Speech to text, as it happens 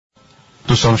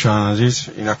دوستان شنوندگان عزیز،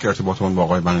 اینا که ارتباطمون با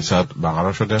آقای بنیصدر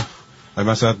برقرار شده. آقای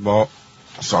بنیصدر، با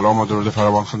سلام و درود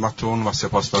فراوان خدمتتون و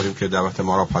سپاس داریم که دعوت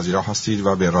ما را پذیرا هستید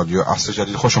و به رادیو عصر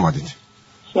جدید خوش آمدید.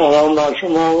 سلام بر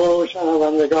شما و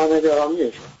شنوندگان گرامی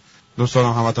شما.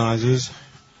 دوستان هموطنان عزیز،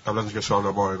 قبل از اینکه سوال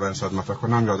با آقای بنیصدر مطرح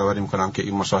کنم یادآوری می‌کنم که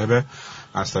این مصاحبه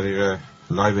از طریق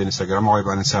لایو اینستاگرام آقای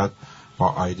بنیصدر با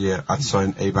آیدی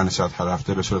 @abanisadr هر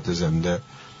هفته به صورت زنده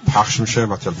پخش میشه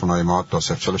و تلفن‌های ما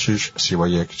 2046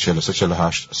 31 43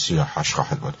 48 38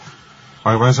 خواهد بود.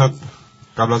 آقای بنیصدر،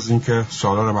 قبل از اینکه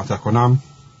سوالا رو مطرح کنم،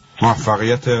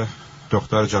 موفقیت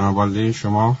دکتر جنابعالی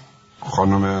شما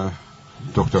خانم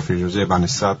دکتر پیروزی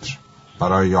بانیسدر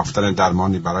برای یافتن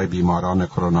درمانی برای بیماران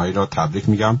کرونایی را تبریک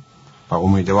میگم و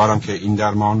امیدوارم که این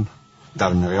درمان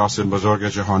در مقیاس بزرگ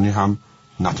جهانی هم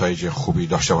نتایج خوبی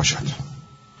داشته باشد.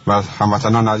 و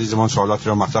هموطنان عزیزمان سوالاتی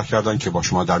را مطرح کردن که با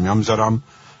شما در میان میذارم،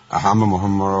 اهم و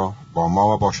مهم را با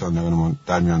ما و با شنوندگانمون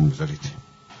در میان میذارید.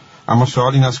 اما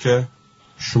سوال این است که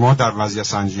شما در وضعیت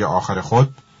سنجی آخر خود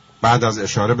بعد از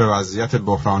اشاره به وضعیت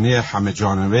بحرانی همه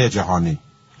جانبه جهانی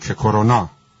که کرونا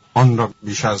آن را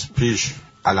بیش از پیش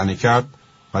علنی کرد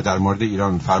و در مورد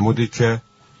ایران فرمودید که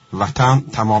وطن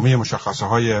تمامی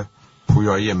مشخصه‌های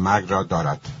پویایی مرگ را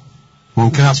دارد.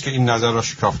 ممکن است که این نظر را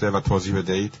شکافته و توضیح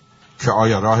بدهید که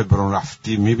آیا راه برون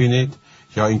رفتی می‌بینید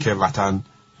یا اینکه وطن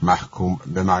محکوم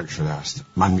به مرگ شده است؟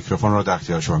 من میکروفون را در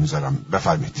اختیار شما می‌ذارم،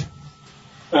 بفرمایید.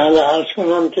 بله، عرض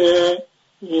کنم که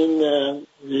این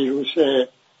ویروس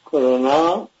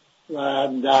کرونا و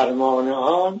درمان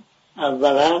آن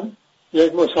اولا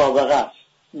یک مسابقه است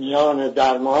میان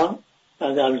درمان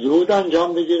اگر زود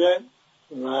انجام بگیره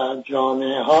و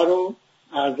جامعه ها رو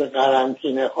از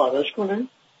قرنطینه خارج کنه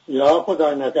یا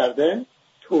خدای نکرده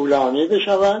طولانی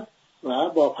بشود و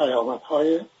با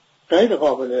پیامدهای غیر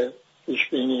قابل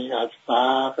پیشبینی از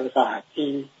فقر،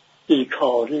 قحطی،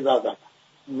 بیکاری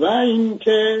و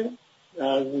اینکه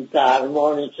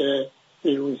درمانی که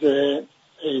ویروس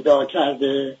پیدا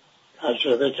کرده،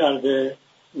 تجربه کرده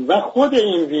و خود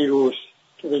این ویروس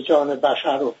که به جان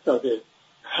بشر افتاده،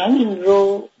 همین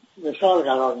رو مثال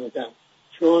قرار میدن،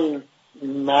 چون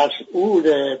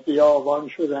مسئول بیابان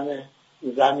شدن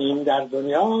زمین در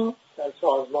دنیا در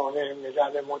سازمان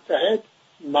ملل متحد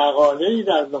مقاله‌ای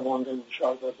در زمان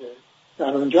انتشار داده.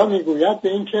 در اونجا میگوید به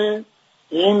این که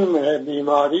این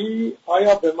بیماری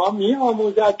آیا به ما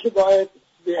می‌آموزد که باید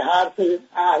به حرف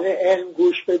اهل علم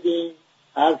گوش بدیم،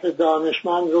 حرف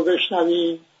دانشمند رو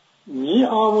بشنویم،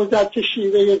 می‌آموزد که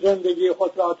شیوه زندگی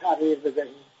خود را تغییر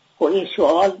بدهیم. خب این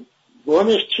سوال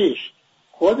بنش چیست؟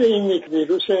 خود این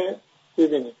ویروس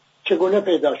ببینید چگونه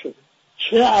پیدا شده،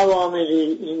 چه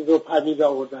عواملی این رو پدید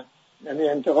آوردن، یعنی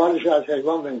انتقالش از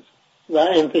حیوان به انسان و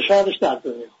انتشارش در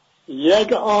دنیا.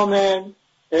 یک عامل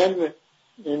علم،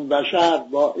 این بشر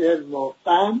با علم و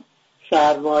فهم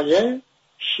سرمایه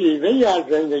شیوهی از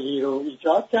زندگی رو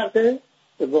ایجاد کرده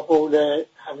که به قول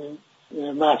همین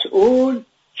مسئول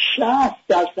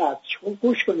 60%،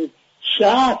 گوش کنید،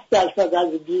 60% از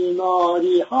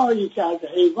بیماری هایی که از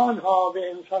حیوان ها به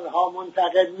انسان ها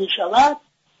منتقل می شود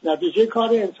نتیجه کار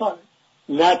انسانه،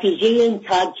 نتیجه این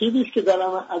ترکیبی است که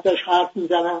دارم ازش حرف می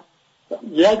زنم.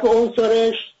 یک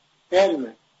عنصرش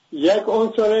علمه، یک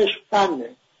عنصرش فنه،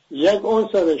 یک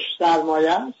عنصرش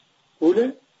سرمایه است،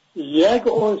 پوله، یک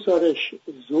عنصرش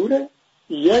زوره،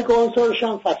 یک عنصرش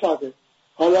هم فساده.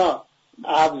 حالا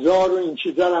ابزار و این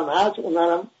چیزا هم هست،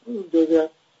 اونا هم جزء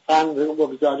فن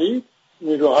بگذارید،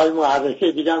 نیروهای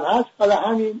محرکه دیگه هم هست. حالا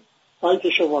همین هایی که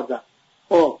شمردم.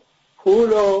 خب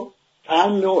پول و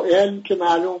فن و علم که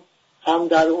معلوم هم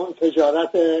در اون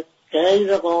تجارت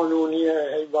غیر قانونی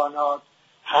حیوانات،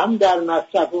 هم در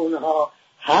مصرف اونها،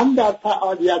 هم در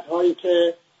فعالیت هایی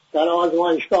که در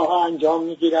آزمایشگاه ها انجام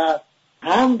میگیرد،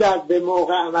 هم در به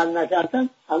موقع عمل نکردن،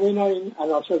 همینا این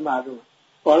عناصر معلومه.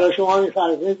 حالا شما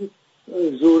میفرمایید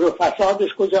زور و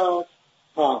فسادش کجاست؟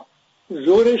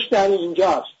 زورش در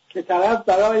اینجاست که طرف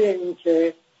برای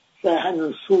اینکه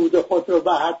سود خود رو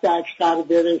به حد اکثر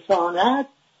برساند،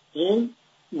 این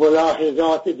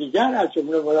ملاحظات دیگر از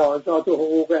جمله ملاحظات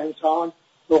حقوق انسان،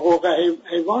 حقوق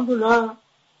حیوان رو نه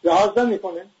لحاظ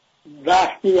نمی‌کنه.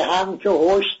 وقتی هم که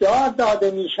هشدار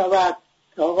داده می شود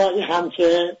که آقا این هم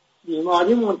که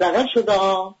بیماری منتقل شده،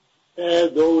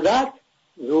 دولت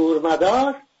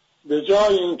زورمدار به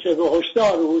جای اینکه به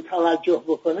هشدار او توجه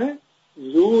بکنه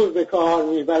زور به کار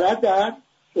میبرد در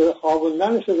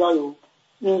خوابوندن صدای او.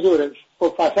 این زورش.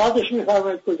 خب فسادش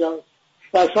میفرماید کجاست؟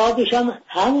 فسادش هم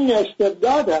همین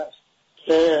استبداد است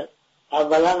که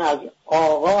اولا از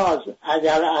آغاز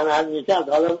اگر عمل میکرد،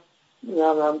 حالا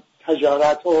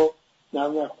تجارت و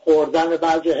خوردن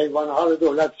بعضی حیوانها رو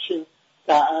دولتشین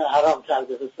حرام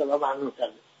کرده، به اصطلاح ممنوع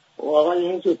کرده. آقا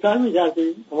این زودتر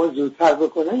میگردیم، اما زودتر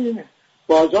بکنه اینه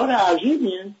بازار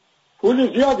عجیبیه،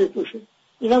 پول زیادی توشه،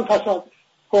 اینم فساد.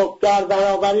 خب در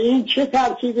برابر این چه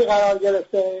ترکیبی قرار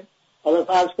گرفته؟ حالا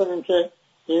فرض کنیم که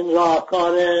این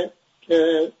راهکار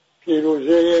که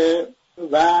پیروزی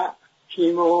و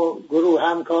تیم و گروه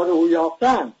همکار او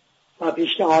یافتن و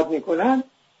پیشنهاد میکنن،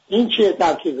 این چیه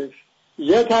ترکیبش؟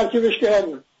 یه ترکیبش که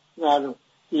علم معلوم،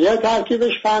 یه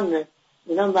ترکیبش فنه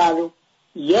اینم معلوم،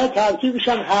 یه ترکیبش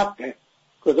هم حقه.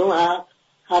 کدوم حق؟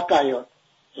 حق حیات.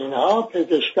 اینها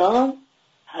پزشکان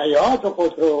حیات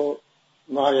خود رو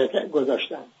مایه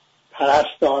گذاشتن،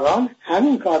 پرستاران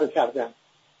همین کار کردن،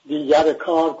 دیگر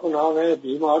کارکنان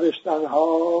بیمارستان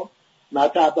ها،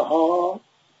 مطب ها،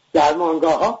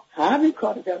 درمانگاه ها همین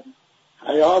کار کردن،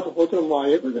 حیات خود رو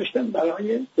مایه گذاشتن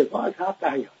برای دفاع از حق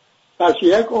حیات. پس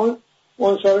یک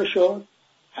عنصر شد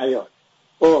حیات.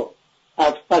 خب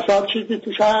از فساد چیزی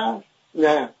توش هست؟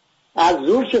 نه. از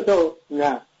زور چطور؟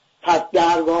 نه. پس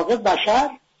در واقع بشر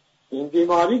این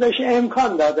بیماری بهش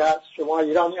امکان داده است. شما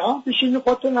ایرانی ها بشین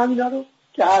خودتون همینا رو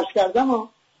که عرض کردم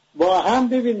با هم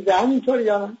ببینید همینطور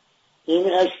یا نه.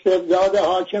 این استبداد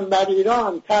حاکم بر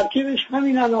ایران ترکیبش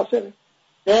همین عناصره: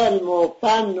 علم و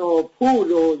فن و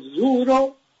پول و زور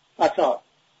و فساد.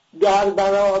 در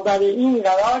برابر این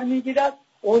قرار میگیرد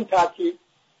اون ترکیب: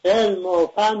 علم و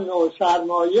فن و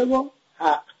سرمایه و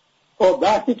حق. خب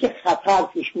وقتی که خطر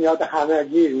پیش میاد همه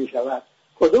گیر میشود،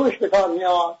 کدومش به کار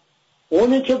میاد؟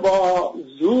 اونی که با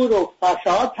زور و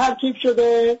فساد ترکیب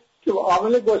شده که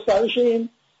عامل گسترش این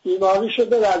بیماری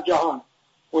شده در جهان،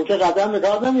 اون که قدم به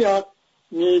کار نمیاد.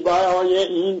 میبای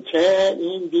این که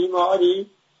این بیماری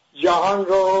جهان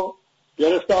رو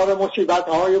گرفتار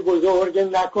مصیبت‌های بزرگ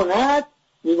نکند،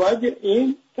 میباید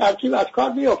این ترکیب از کار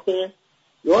بیفته.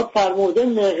 یا فرموده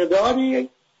مقداری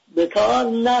به کار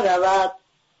نرود.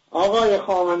 آقای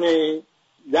خامنه‌ای،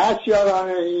 دستیاران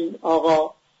این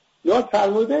آقا، یا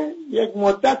فرموده یک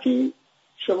مدتی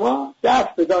شما دست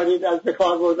بدارید از به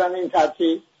کار بردن این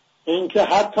ترکیب. این که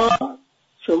حتی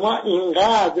شما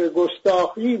اینقدر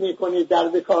گستاخی میکنید در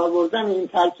به کار بردن این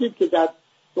ترکیب که در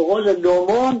به قول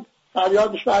لوموند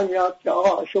فریادش برمیاد که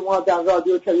آقا شما در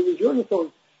رادیو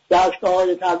تلویزیونتون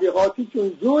دستگاه‌های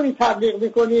تبلیغاتیتون زوری تبلیغ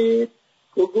میکنید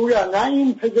که گویا نه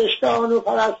این پزشکان و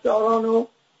پرستاران و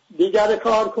دیگر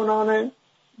کارکنان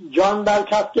جان بر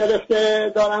کف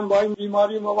گرفته دارن با این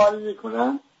بیماری مبارزه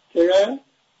کنن، که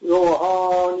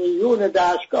روحانیون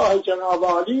دستگاه جناب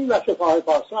عالی و سپاه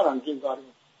پاسدار هم دیگاری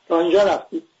تا اینجا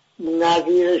رفتید.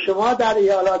 نظیر شما در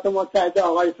ایالات متحده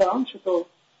آقای ترامپ چطور؟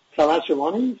 سمت شما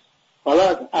نیست.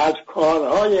 حالا از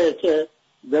کارهایی که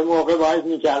به موقع باید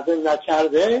میکرده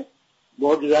نکرده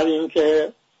بگذاریم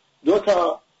که دو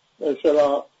تا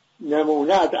مثلا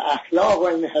نمونه از اخلاق و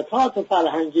انحطاط و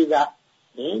فرهنگی و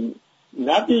این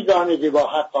نبیگانگی با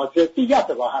حق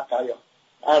ضدیت با حق حیات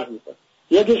عرض میکنه.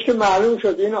 یکیش که معلوم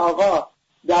شد این آقا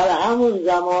در همون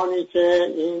زمانی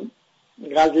که این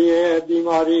قضیه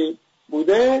بیماری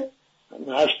بوده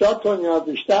 80 تن یا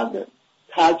بیشتر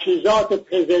تجهیزات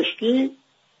پزشکی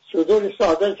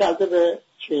صادر کرده به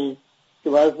چین که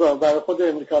برای خود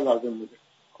امریکا لازم بوده.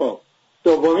 خب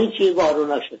دومی چی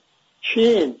وارونه شد؟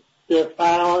 چین به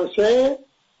فرانسه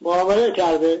معامله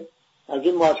کرده، از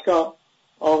این ماسکا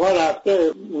آقا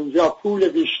رفته اونجا پول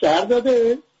بیشتر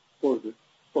داده برده.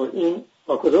 خب این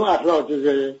با کدوم اخلاق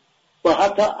جزه؟ با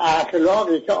حتی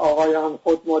اخلاقی که آقایان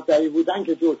خود مدعی بودن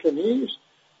که جوکه نیست،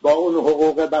 با اون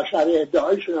حقوق بشری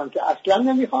ادعایشون هم که اصلا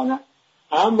نمیخوانن،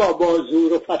 اما با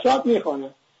زور و فساد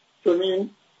میخوانن. چون این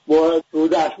با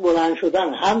رودش بلند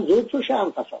شدن هم زور توش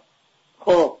هم فساد.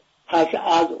 خب پس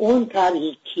از اون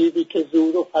ترکیبی که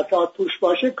زور و فساد توش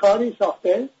باشه کاری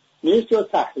ساخته نیست و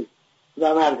تخریب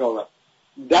و مرگاور.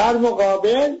 در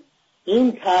مقابل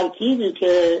این ترکیبی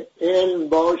که علم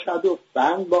باشد و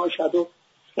فن باشد و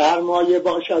سرمایه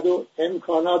باشد و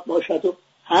امکانات باشد و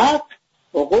حق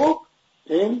حقوق،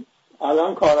 این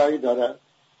الان کارایی داره.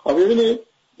 خب ببینید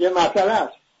یه مسئله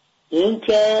است این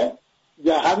که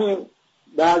همین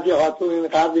بعضی ها تو این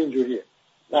قبل اینجوریه،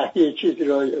 وقتی یه چیزی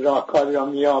راهکاری را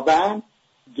میابن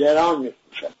گران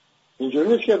میفروشن. اینجوری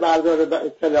نیست که برداره به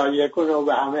اطلاعیه کنه و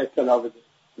به همه اطلاع بده.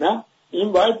 نه،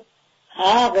 این باید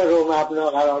حق رو مبنا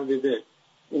قرار بده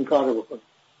این کار رو بکنه.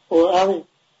 و همین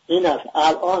این است.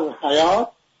 الان حیات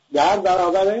در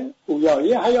برابر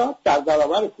پویایی حیات در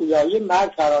برابر پویایی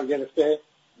مرگ قرار گرفته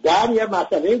در یه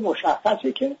مسئله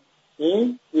مشخصی که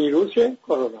این ویروس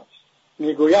کرونا است.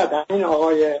 میگوید همین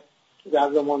آقای که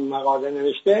در زمان مقاله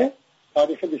نوشته،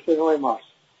 تاریخ 29 مارس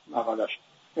مقالش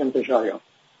انتشار یافت،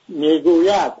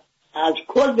 میگوید از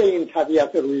کل این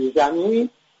طبیعت روی زمین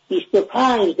 25%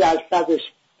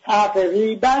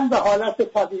 تقریبا به حالت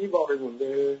طبیعی باقی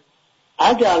مونده.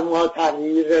 اگر ما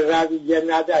تغییر رویه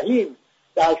ندهیم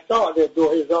در سال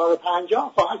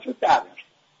 2050 خواهد شد درش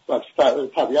و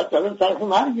طبیعت دارم طرف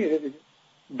مرگ میره دیگه.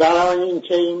 برای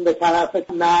اینکه این به طرف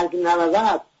مرگ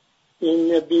نرود،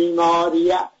 این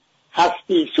بیماری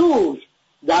هستی سوز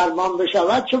درمان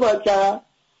بشود، چه باید کرد؟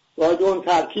 باید اون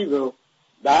ترکیب رو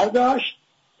برداشت.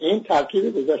 این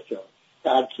ترکیب بذاشت،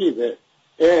 ترکیب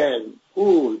علم،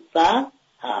 پول، فن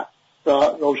هست.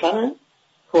 روشنه؟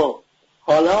 خب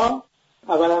حالا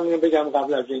اولا اینو بگم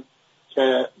قبل از این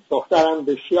که دخترم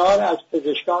بسیار از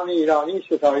پزشکان ایرانی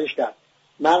ستایش کرد.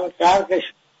 من غرقش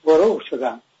گروه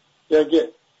شدم. یک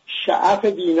شعف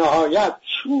بی‌نهایت،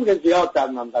 شور زیاد در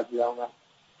من بدید آمد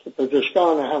که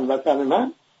پزشکان هموطن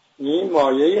من این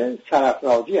مایه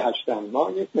سرافرازی هستند.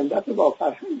 ما یک ملت با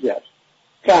فرهنگی هست.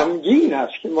 غمگین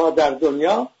است که ما در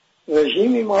دنیا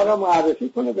رژیمی ما را معرفی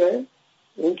کنه به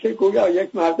اینکه گویا یک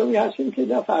مردمی هستیم که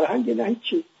نه فرهنگی نه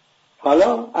هیچی.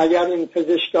 حالا اگر این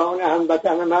پزشکان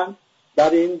هموطن من در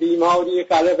این بیماری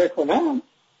غلبه کنن،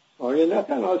 آیا نه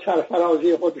تنها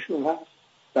سرفرازی خودشون هست،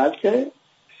 بلکه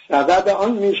سبب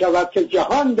آن می شود که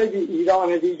جهان بگی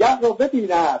ایران دیگر رو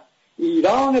ببیند،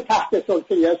 ایران تحت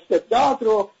سلطه استبداد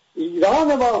رو،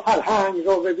 ایران با فرهنگ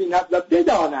رو ببیند و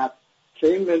بداند که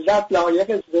این ملت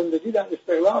لایق زندگی در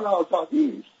استقلال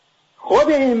آزادی است.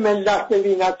 خود این ملت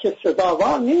ببیند که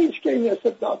سزاوار نیست که این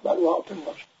استبداد بر او حاکم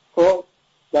باشه. خب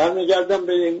برمیگردم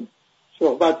به این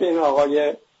صحبت این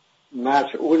آقای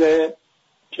مسئول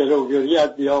جلوگیری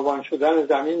از بیابان شدن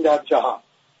زمین در جهان.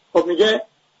 خب میگه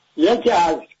یکی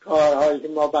از کارهایی که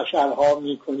ما بشرها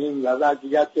میکنیم و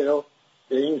وضعیت رو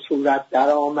به این صورت در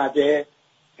آمده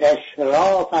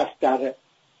اسراف است در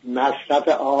مصرف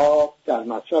آب، در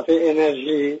مصرف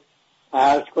انرژی،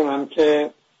 عرض کنم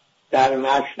که در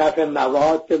مصرف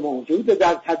مواد موجود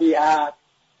در طبیعت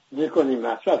میکنیم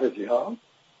مصرف زیاد،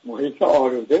 محیط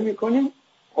آلوده میکنیم،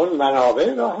 اون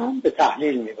منابع را هم به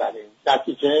تحلیل میبریم.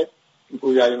 نتیجه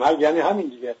پویایی مرگ یعنی همین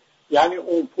دیگه، یعنی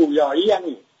اون پویایی،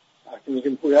 یعنی وقتی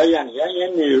میگیم پویایی یعنی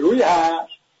یه نیروی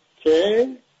هست که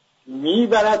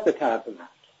میبرد به طرف مرگ.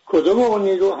 کدوم اون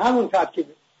نیرو؟ همون ترکیب.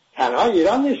 تنها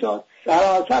ایران نشد،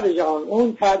 سراسر جهان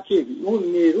اون ترکیبی، اون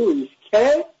نیرویی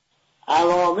که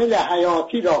عوامل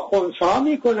حیاتی را خنثی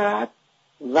میکند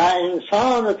و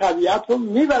انسان و طبیعت رو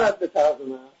میبرد به طرف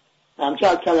مرگ.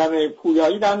 همچنین کلمه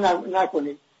پویایی در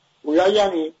نکنید. پویایی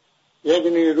یعنی یک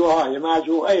نیروها، یک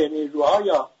مجموعه نیروها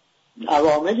یا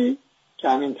عواملی که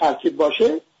همین ترکیب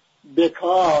باشه به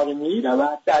کار می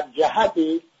رود در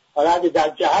جهتی. حالا اگه در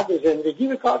جهت زندگی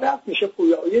به کار رفت میشه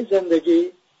پویایی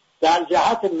زندگی، در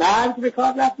جهت مرگ به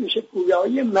کار رفت میشه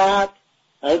پویایی مرگ.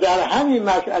 در همین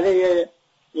مسئله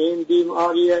این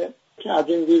بیماری که از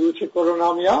این ویروس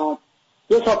کرونا میاد،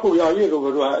 دو تا پویایی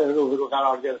روبرو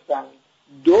قرار گرفتن،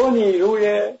 دو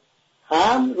نیروی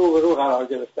هم روبرو قرار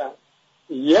گرفتن.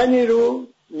 یه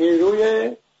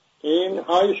نیروی این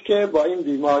هایش که با این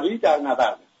بیماری در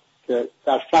نبرد، که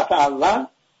در صف اول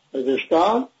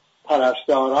پزشکان،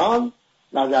 پرستاران،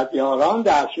 مددیاران،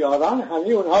 درسیاران، همه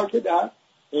اونها که در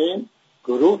این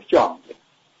گروه جا میگیرن.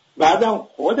 بعدم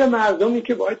خود مردمی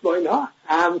که باید با اینها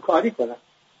همکاری کنن.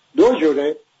 دو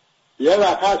جوره. یه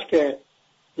وقت هست که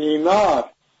بیمار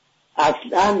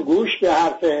اصلا گوش به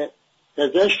حرف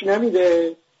پزشک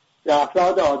نمیده، یا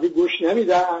افراد عادی گوش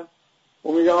نمیدن،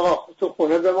 اون میگه آقا تو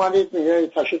خونه بمانید، میگه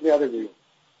تشریف میاره بیرون،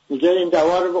 میگه این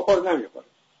دوا رو بخور، نمیخوره.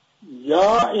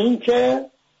 یا اینکه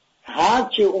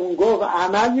هرچی اون گفت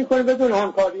عمل میکنه بدون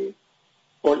همکاری،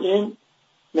 و این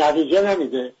نتیجه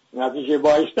نمیده، نتیجه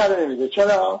بایستر نمیده.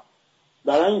 چرا؟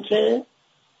 برای اینکه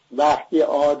وقتی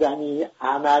آدمی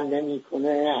عمل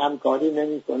نمیکنه، همکاری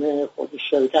نمیکنه، خودش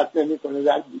شرکت نمیکنه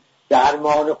در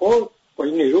درمان خود، و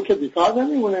این نیرو که بیکار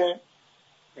نمیمونه،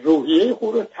 روحیه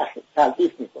خود رو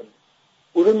تلطیف میکنه،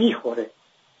 او رو میخوره.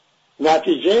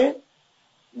 نتیجه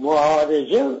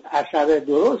معالجه اثر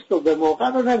درست رو به موقع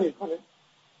رو نمیکنه.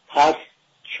 پس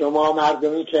شما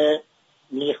مردمی که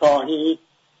میخواهید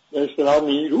به اصطلاح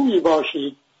نیرویی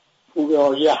باشید،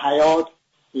 پویایی حیات،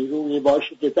 نیرویی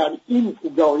باشید که در این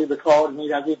پویایی به کار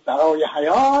میروید برای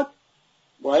حیات،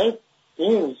 باید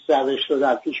این روش رو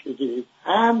در پیش بگیرید،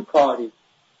 همکاری.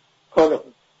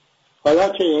 حالا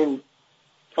که این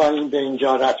تا این به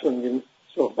اینجا رسوندیم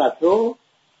صحبت رو،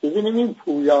 ببینیم این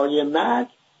پویایی مرگ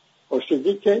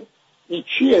پرسیدید که این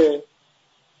چیه؟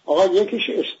 آقا یکیش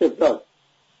استبداد،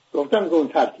 گفتم که اون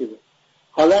ترکیبه.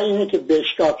 حالا اینه که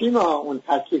بشکافیم، اون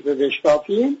ترکیب رو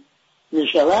بشکافیم،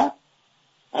 میشود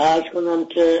عرض کنم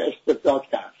که استبداد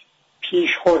کرد.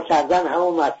 پیشخور کردن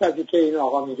همون مطلبی که این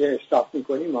آقا میگه استاپ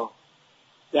میکنیم.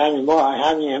 یعنی ما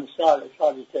همین امسال،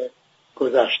 سالی که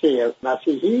گذشته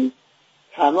مسیحی،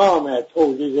 تمام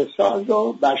تولید سال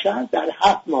رو بشر در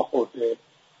 7 ماه خورده،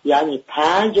 یعنی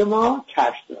 5 ماه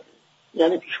کش داره،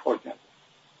 یعنی پیش خورده.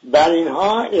 بر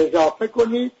اینها اضافه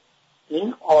کنید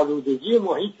این آلودگی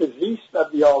محیط زیست و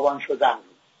بیابان شدن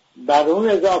رو. بر اون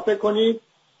اضافه کنید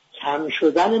کم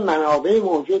شدن منابع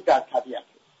موجود در طبیعت.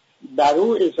 بر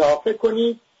اون اضافه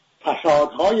کنید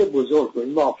فسادهای بزرگ و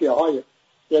این مافیاهای.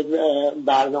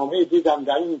 برنامه دیدم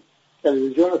در این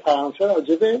تلویزیون فرانسه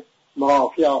راجب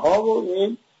مافیاها و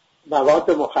این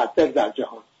مواد مخدر در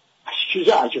جهان. چیز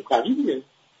عجب غریبیه.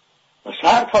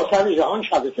 سر تا سر جهان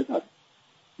شبکه داره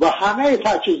و همه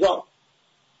تجهیزات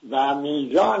و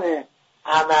میزان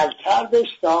عملکردش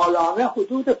سالانه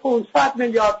حدود 500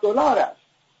 میلیارد دلار است.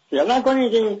 یا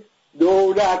نکنید این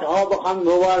دولت ها بخوان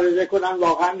مبارزه کنن،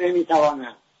 واقعا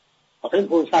نمیتوانن. آخه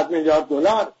 500 میلیارد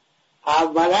دلار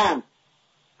اولا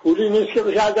پولی نیست که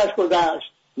بشه ازش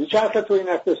گذشت، میچرخه تو این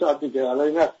اقتصاد دیگه. حالا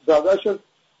این اقتصاداشون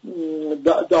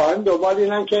دائم دنبال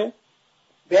اینن که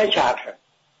بچرخه.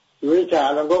 جوری که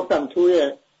الان گفتم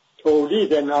توی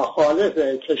تولید ناخالص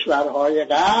کشورهای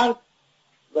غرب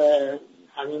و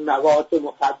همین مواد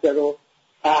مخدر و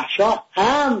فحشا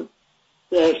هم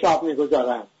به حساب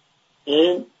میگذارن.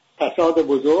 این فساد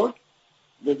بزرگ.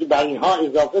 بر اینها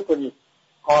اضافه کنید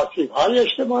آسیب‌های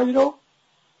اجتماعی رو،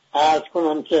 عرض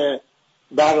کنم که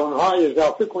بر اونها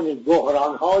اضافه کنید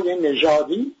بحران‌های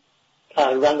نژادی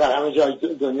تقریبا در همه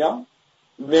جای دنیا،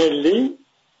 ملی،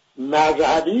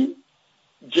 مذهبی،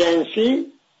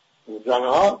 جنسی.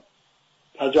 زنها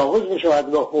تجاوز می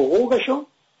شود به حقوقشون،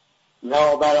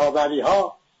 نابرابری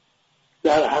ها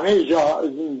در همه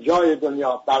جای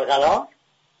دنیا برقرار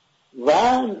و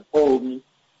قومی.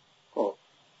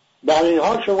 در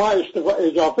اینها شما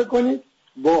اضافه کنید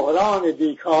بحران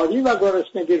بیکاری و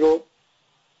گرسنگی رو.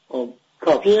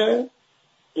 کافیه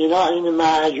اینا، این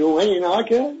مجموعه اینا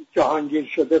که جهانگیر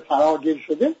شده، فراگیر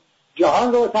شده،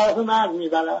 جهان رو طرف مرد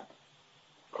میبرن.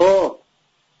 خب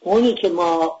اونی که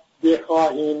ما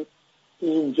بخواهیم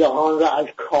این جهان رو از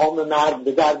کام مرد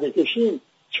به در بکشیم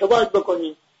چه باید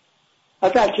بکنیم؟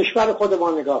 حتی در کشور خود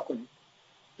ما نگاه کنیم.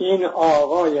 این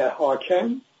آقای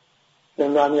حاکم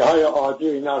زندانی های عادی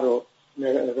اینا رو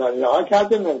رها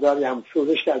کرده، مقداری هم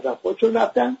شورش کردن، خودشون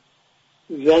رفتن.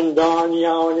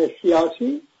 زندانیان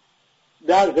سیاسی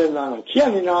در زندان ها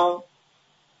کیان اینا؟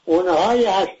 اونهایی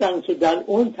هستن که در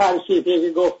اون ترکیبی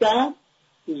که گفتن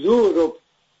زور و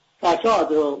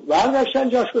فساد رو برداشتن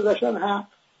جاش گذاشتن.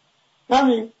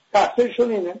 همین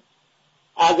تقصیرشون اینه.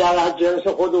 اگر از جنس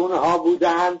خود اونها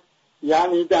بودن،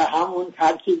 یعنی در همون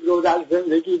ترکیب رو در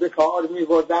زندگی به کار می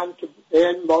بردن که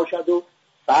علم باشد و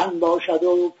فن باشد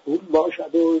و پول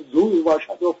باشد و زور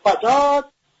باشد و فساد،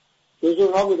 جز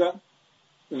اونها بودن،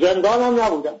 زندان هم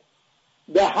نبودن.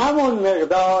 به همون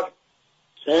مقدار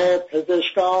که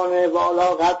پزشکان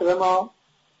والا قدر ما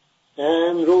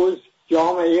امروز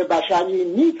جامعه بشری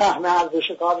میفهمه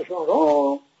ارزش کارشون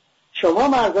رو، شما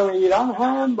مردم ایران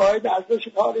هم باید ارزش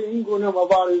کار این گونه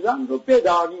مبارزان رو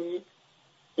بدانید.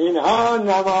 اینها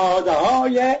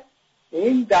نمادهای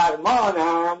این درمان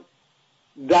هم،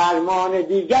 درمان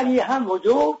دیگری هم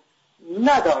وجود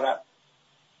ندارد.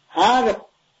 هر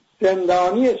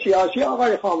زندانی سیاسی،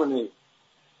 آقای خامنه‌ای،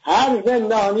 هر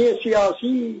زندانی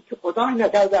سیاسی که خدای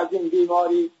نکرده از این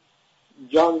بیماری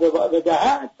جان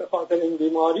بدهد، به خاطر این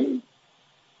بیماری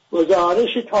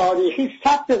گزارش تاریخی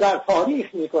ثبت در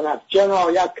تاریخ می کند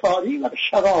جنایتکاری و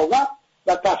شقاوت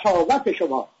و قساوت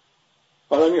شما.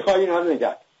 حالا میخوایی اینا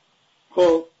نگرد.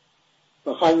 خب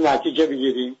بخوایم نتیجه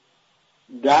بگیریم،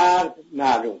 درد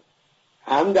معلوم،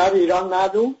 هم در ایران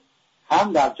معلوم،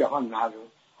 هم در جهان معلوم.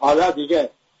 حالا دیگه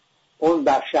اون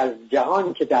بخش از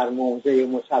جهان که در موضع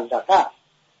مسلط است،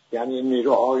 یعنی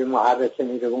نیروهای محرکه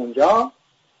میره اونجا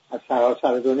از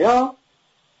سراسر دنیا،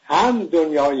 هم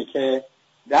دنیایی که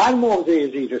در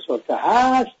موضع زیر سلطه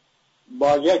هست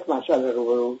با یک مسئله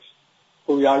روبروست.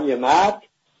 پویایی مرگ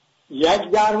یک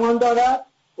درمان دارد،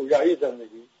 پویایی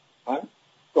زندگی.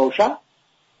 روشن؟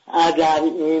 اگر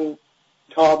این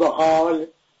تا به حال،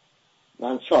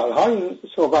 من سالها این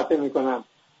صحبت میکنم،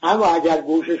 اما اگر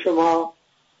گوش شما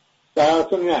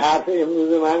براتون حرف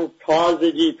امروز من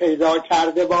تازگی پیدا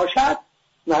کرده باشد،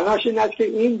 معناش این است که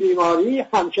این بیماری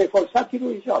همچه فرصتی رو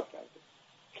ایجاد کرده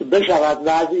که بشود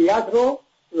وضعیت رو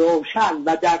روشن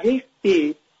و دقیق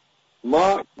دید.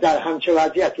 ما در همچه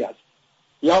وضعیتی هستیم،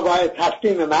 یا باید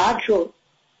تسلیم مرگ شد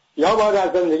یا باید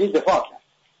از زندگی دفاع کرد.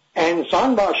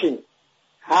 انسان باشیم،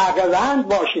 حق‌وند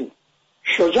باشیم،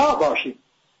 شجاع باشیم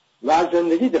و از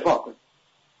زندگی دفاع کنیم.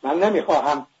 من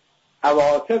نمیخواهم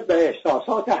عواطف و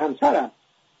احساسات همسرم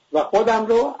و خودم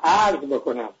رو عرض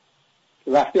بکنم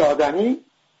که وقتی آدمی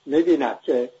میبیند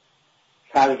که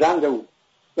فرزند او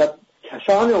و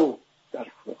کسان او در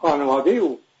خانواده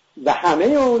او و همه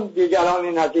اون دیگران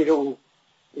نظیر او،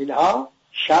 اینها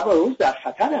شب و روز در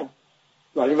خطرن،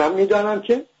 ولی من میدانم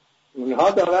که اونها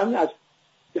دارن از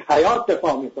حیات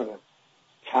دفاع میکنن.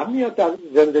 کم میاد در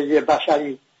زندگی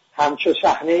بشری همچه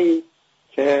صحنه‌ای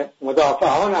که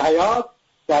مدافعان حیات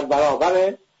در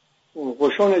برابر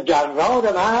قشون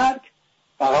جرار مرگ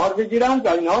قرار بگیرند و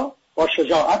اینا با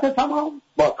شجاعت تمام،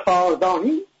 با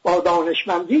کاردانی، با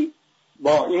دانشمندی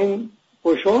با این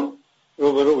قشون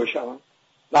روبرو بشوند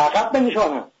و عقب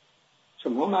بنشانند.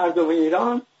 شما مردم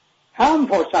ایران هم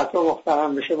فرصت رو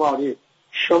محترم بشمارید،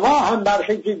 شما هم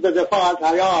برخیزید به دفاع از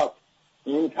حیات.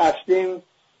 این تسلیم،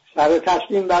 سر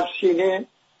تسلیم بر سینه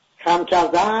خم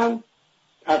کردن،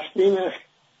 تسلیم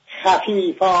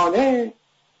خفیفانه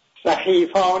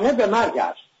سخیفانه به مرگ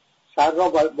است. سر را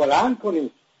بلند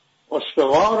کنید،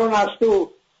 استوار و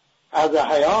نستو از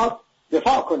حیات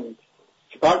دفاع کنید.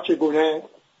 چگونه؟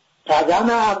 قدم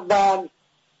اول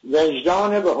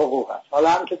وجدان به حقوق است. حالا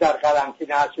هم که در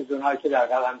قرنطینه هستید، اونایی که در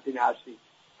قرنطینه هستید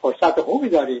فرصت خوبی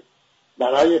دارید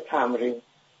برای تمرین.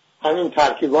 همین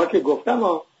ترکیبات که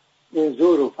گفتم، این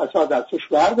زور و فساد از توش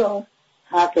بردار،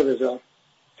 حق بذار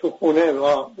تو خونه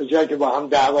و به جای که با هم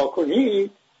دعوا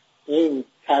کنید این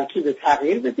ترکیب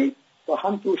تغییر بدید، با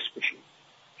هم دوست بشید،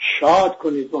 شاد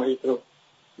کنید، محیط رو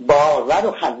باور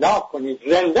و خلاق کنید،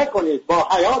 زنده کنید، با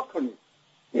حیات کنید.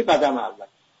 این قدم اول.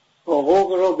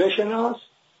 حقوق رو بشناس،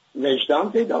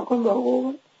 وجدان پیدا کن به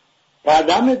حقوق.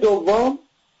 قدم دوم،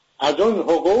 از اون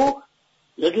حقوق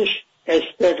یکیش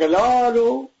استقلال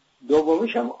و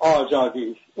دومیش هم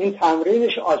آزادی است. این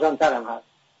تمرینش آسان‌تر هم هست.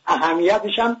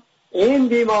 اهمیتش هم این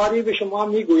بیماری به شما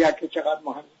میگوید که چقدر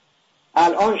مهمه.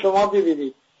 الان شما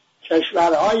ببینید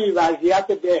کشورهایی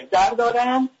وضعیت بهتر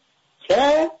دارن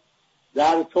که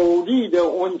در تولید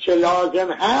اون چه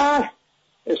لازم هست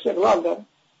استقلال دارن.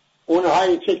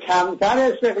 اونهایی که کمتر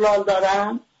استقلال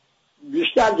دارن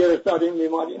بیشتر گرفتار این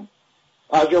بیماری هم.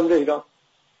 از جمله ایران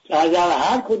که اگر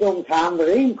هر کدوم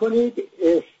تمرین کنید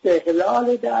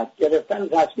استقلال در گرفتن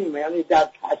تصمیم، یعنی در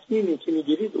تصمیمی که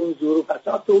میگیرید اون زور و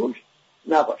فساد توش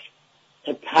نباشه.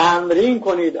 تمرین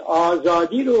کنید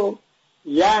آزادی رو،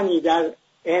 یعنی در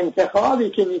انتخابی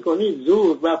که میکنید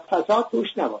زور و فساد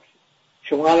توش نباشه.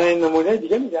 شما الان نمونه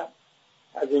دیگه میدم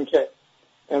از اینکه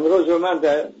امروز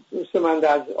دوست من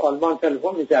از آلمان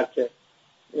تلفن میکرد که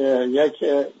یک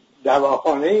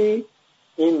دواخانه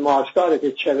این ماسکاره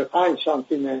که 45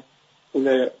 سانتیم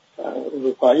پول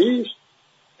اروپایی است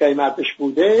قیمتش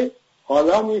بوده،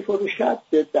 حالا میفروشد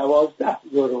به 12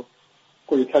 یورو.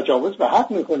 کوئی تجاوز به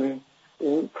حق میکنه.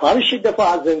 این کارش دفاع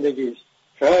از زندگی است.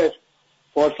 خیلی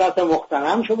فرصت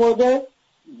مغتنم شمرده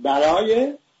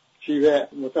برای جیب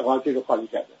متقاضی رو خالی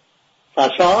کرده.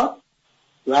 فساد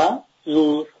و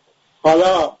زور.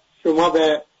 حالا شما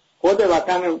به خود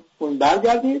وطنتون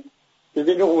برگردید،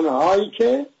 ببینید اونهایی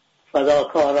که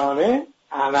فداکارانه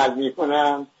عمل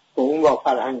میکنن و اون با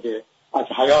فرهنگ از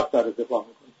حیات داره دفاع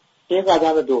میکنه. این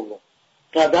قدم دوم.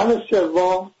 قدم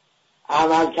سوم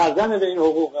عمل کردن به این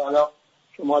حقوق. حالا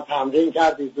شما تمرین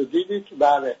کردید و دیدید که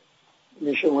بله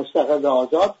میشه مستقل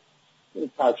آزاد،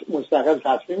 مستقل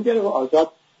تصمیم گرفت و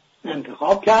آزاد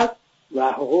انتخاب کرد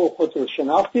و حقوق خود رو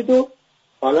شناختید و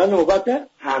حالا نوبت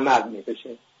عمل میکشه.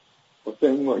 خب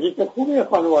این محیط خوبه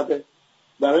خانواده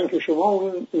برای اینکه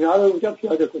شما اینا رو اونجا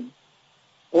پیاده کنید.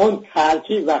 اون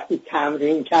ترکیب وقتی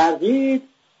تمرین کردید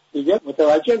دیگه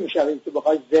متوجه میشوید که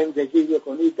بخواید زندگی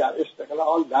بکنید در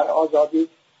استقلال، در آزادی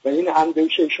و این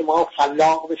اندیشه شما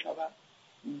خلاق بشود،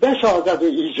 بسازد و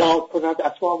ایجاد کند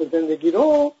اسباب زندگی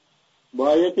رو.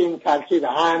 باید این ترکیب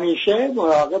همیشه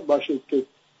مراقب باشید که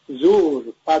زور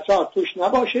فساد توش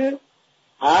نباشه،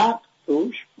 حق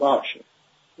توش باشه.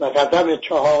 و قدم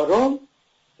چهارم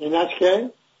این است که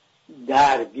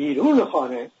در بیرون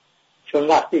خانه، چون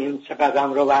وقتی این سه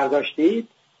قدم رو برداشتید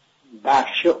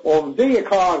بخش عمده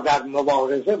کار در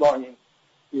مبارزه با این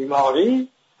بیماری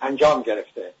انجام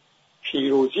گرفته،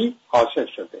 پیروزی حاصل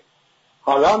شده.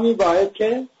 حالا میباید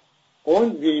که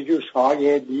اون ویروس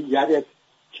های دیگر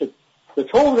که به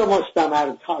طور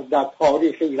مستمر در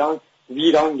تاریخ ایران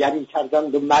ویرانگری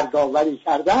کردند و مرگاوری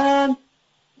کردند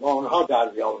با اونها در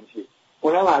بیاموزید.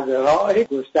 اونم از راه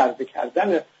گسترده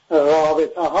کردن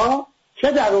رابطه ها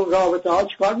که در اون رابطه ها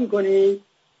چیکار میکنید؟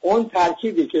 اون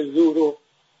ترکیبی که زور و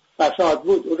فساد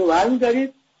بود اون رو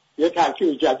برمی‌دارید، یه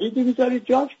ترکیب جدیدی میذارید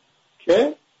جاش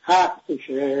که حق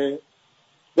توشه.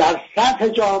 در سطح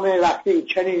جامعه وقتی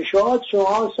چنین شد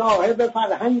شما صاحب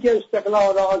فرهنگ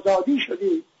استقلال آزادی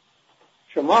شدید،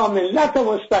 شما ملت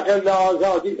مستقل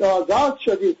آزاد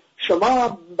شدید،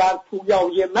 شما بر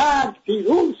پویای مرگ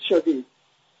پیروز شدید،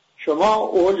 شما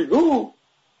الگو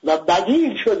و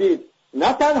بدیل شدید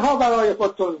نه تنها برای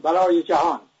خودتون، برای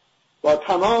جهان. با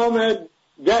تمام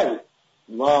دل،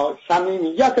 با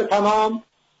صمیمیت تمام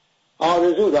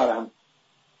آرزو دارم،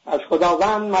 از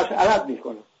خداوند مسئلت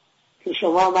میکنم که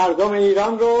شما مردم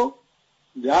ایران رو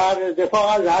در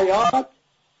دفاع از حیات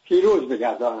پیروز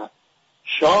بگرداند.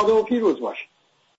 شاد و پیروز باشید.